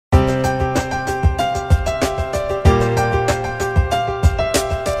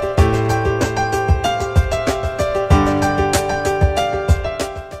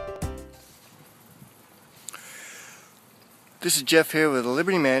This is Jeff here with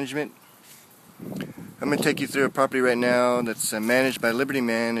Liberty Management. I'm going to take you through a property right now that's managed by Liberty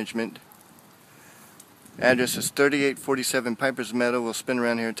Management. Address is 3847 Pipers Meadow. We'll spin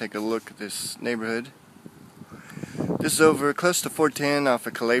around here and take a look at this neighborhood. This is over close to 410 off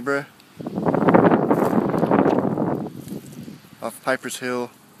of Calabria, off Pipers Hill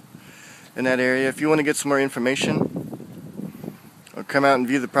in that area. If you want to get some more information or come out and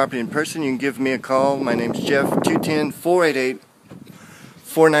view the property in person, you can give me a call. My name's Jeff.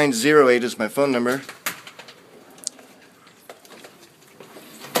 210-488-4908 is my phone number.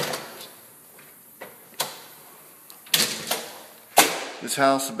 This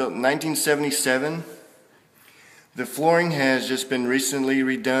house was built in 1977. The flooring has just been recently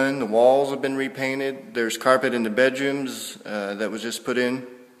redone. The walls have been repainted. There's carpet in the bedrooms that was just put in.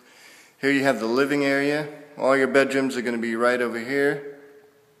 Here you have the living area. All your bedrooms are going to be right over here.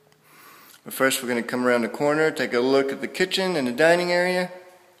 But first we're going to come around the corner, take a look at the kitchen and the dining area.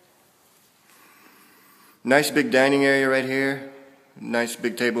 Nice big dining area right here. Nice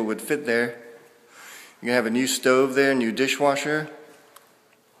big table would fit there. You're going to have a new stove there, new dishwasher.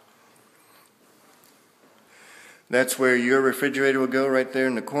 That's where your refrigerator will go, right there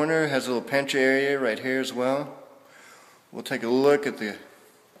in the corner. It has a little pantry area right here as well. We'll take a look at the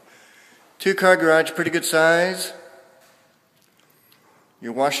two-car garage, pretty good size.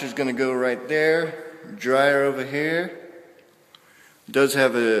 Your washer's going to go right there. Dryer over here. It does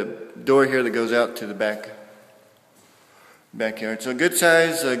have a door here that goes out to the backyard. So good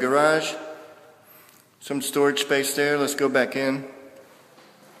size garage. Some storage space there. Let's go back in.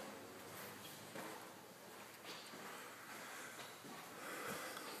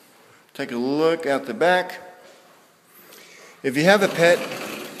 Take a look out the back. If you have a pet,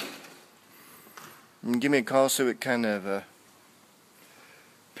 you can give me a call, see what kind of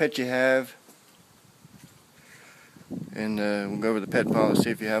pet you have, and we'll go over the pet policy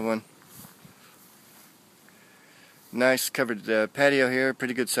if you have one. Nice covered patio here,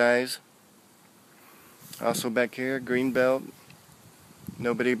 pretty good size. Also back here, green belt,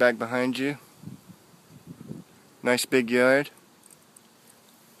 nobody back behind you. Nice big yard.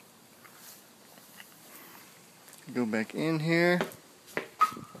 Go back in here.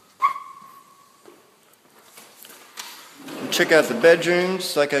 Check out the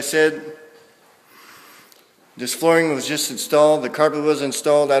bedrooms. Like I said, this flooring was just installed. The carpet was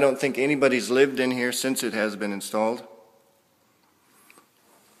installed. I don't think anybody's lived in here since it has been installed.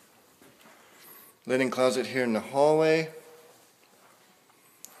 Linen closet here in the hallway.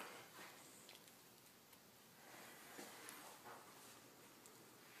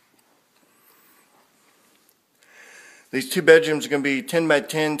 These two bedrooms are going to be 10 by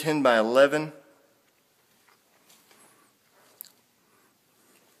 10, 10 by 11.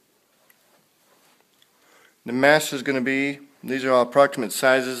 The master is going to be, these are all approximate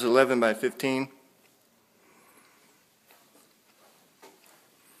sizes, 11 by 15.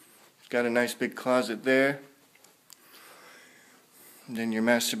 It's got a nice big closet there. And then your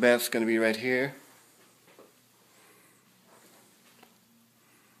master bath is going to be right here.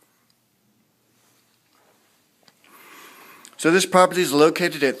 So this property is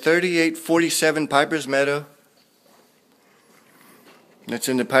located at 3847 Pipers Meadow. That's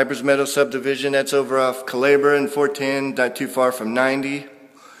in the Pipers Meadow subdivision. That's over off Calabria and 410, not too far from 90,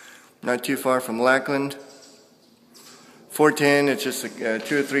 not too far from Lackland. 410, it's just 2 or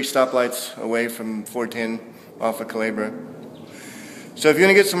 3 stoplights away from 410 off of Calabria. So if you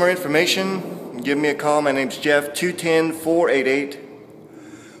want to get some more information, give me a call. My name's Jeff.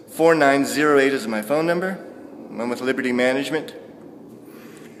 210-488-4908 is my phone number. I'm with Liberty Management.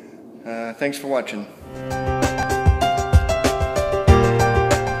 Thanks for watching.